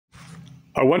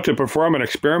I want to perform an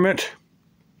experiment.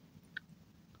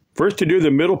 First, to do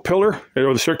the middle pillar,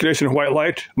 or the circulation of white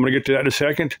light. I'm going to get to that in a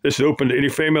second. This is open to any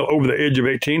female over the age of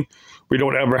 18. We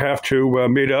don't ever have to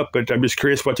meet up, but I'm just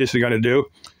curious what this is going to do.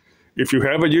 If you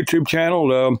have a YouTube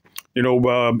channel,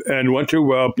 and want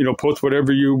to, post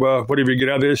whatever you get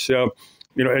out of this,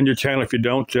 in your channel. If you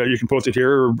don't, you can post it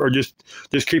here, or just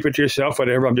keep it to yourself,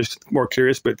 whatever. I'm just more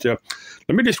curious. But let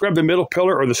me describe the middle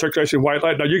pillar, or the circulation of white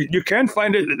light. Now, you can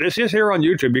find it. This is here on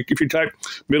YouTube. If you type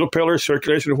middle pillar,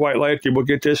 circulation of white light, you will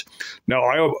get this. Now,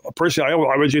 I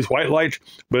always use white light,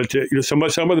 but some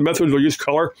of the methods will use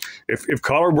color. If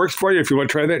color works for you, if you want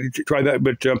to try that, try that.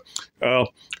 But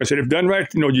I said, if done right,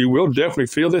 you will definitely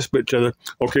feel this. But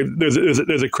okay, there's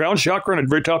a crown chakra on the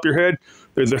very top of your head.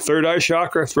 There's a third eye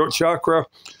chakra, throat chakra.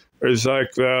 There's like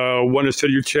one that's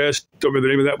in your chest. Don't remember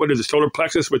the name of that one. There's a solar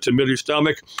plexus, which is in the middle of your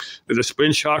stomach. There's a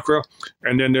spleen chakra,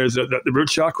 and then there's the root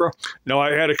chakra. Now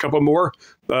I add a couple more.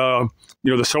 The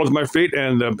soles of my feet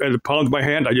and the palms of my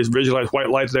hand. I just visualize white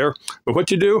light there. But what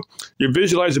you do, you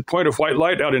visualize a point of white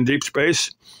light out in deep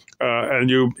space. And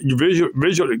you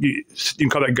can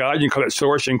call that God, you can call that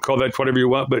source, you can call that whatever you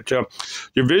want, but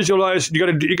you visualize. You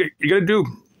got to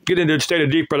get into a state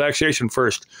of deep relaxation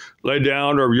first. Lay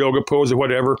down or yoga pose or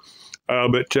whatever.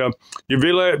 But you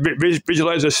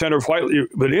visualize the center of white.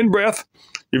 With an in breath,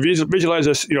 you visualize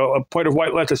this, a point of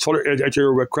white light at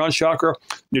your crown chakra.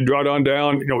 You draw it on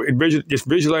down. Just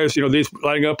visualize, these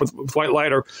lighting up with white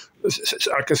light. Or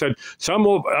like I said,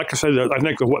 I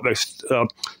think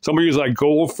some will use like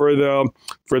gold for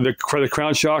the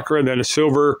crown chakra, and then a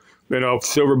silver.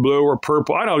 Silver blue or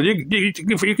purple. I don't know.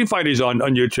 You can find these on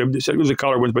YouTube. Those are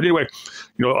color ones. But anyway,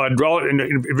 I draw it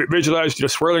and visualize the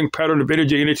swirling pattern of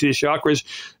energy into these chakras.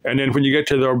 And then when you get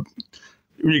to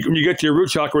when you get to your root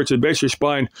chakra, which is the base of your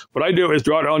spine, what I do is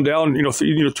draw it on down, to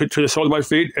the soles of my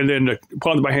feet and then the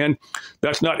palms of my hand.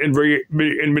 That's not in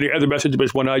many other messages, but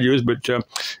it's one I use. But and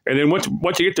then once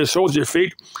you get to the soles of your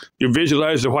feet, you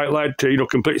visualize the white light,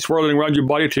 completely swirling around your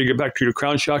body till you get back to your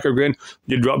crown chakra again.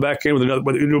 You drop back in with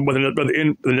another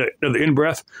in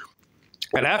breath,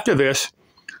 and after this,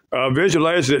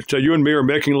 visualize that you and me are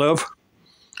making love.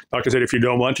 Like I said, if you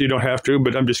don't want to, you don't have to.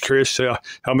 But I'm just curious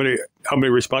how many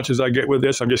responses I get with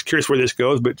this. I'm just curious where this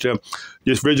goes. But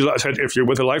just visualize that if you're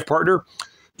with a life partner,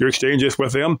 you're exchanging this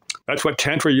with them. That's what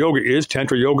Tantra Yoga is.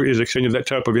 Tantra Yoga is exchanging that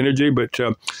type of energy. But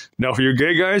now for you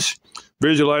gay guys,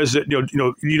 visualize that, do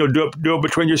it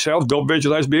between yourselves. Don't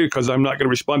visualize me, because I'm not going to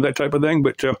respond to that type of thing.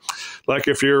 But like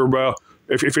if you're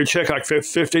chick like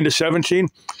 15 to 17,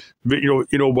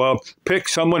 pick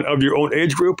someone of your own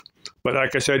age group. But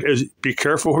like I said, be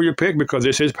careful who you pick, because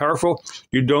this is powerful.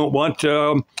 You don't want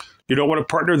a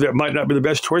partner that might not be the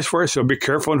best choice for us. So be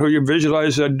careful on who you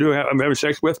visualize I'm having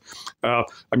sex with.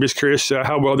 I'm just curious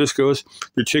how well this goes.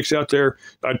 The chicks out there,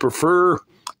 I'd prefer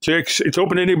chicks. It's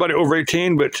open to anybody over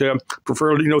 18, but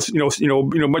prefer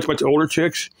much older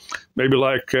chicks, maybe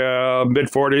like mid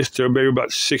 40s to maybe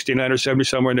about 69 or 70,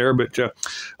 somewhere in there. But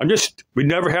we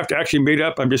never have to actually meet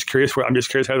up. I'm just curious how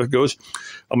this goes.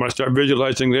 I'm going to start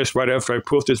visualizing this right after I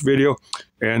post this video.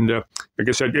 And like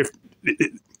I said, if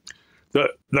the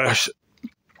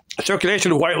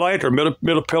circulation of white light, or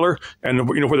middle pillar, and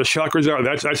where the chakras are,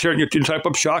 that's here. You can type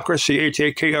up chakra,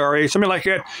 CHAKRA, something like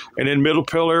that, and then middle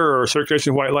pillar or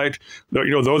circulation of white light.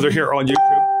 Those are here on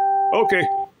YouTube. Okay.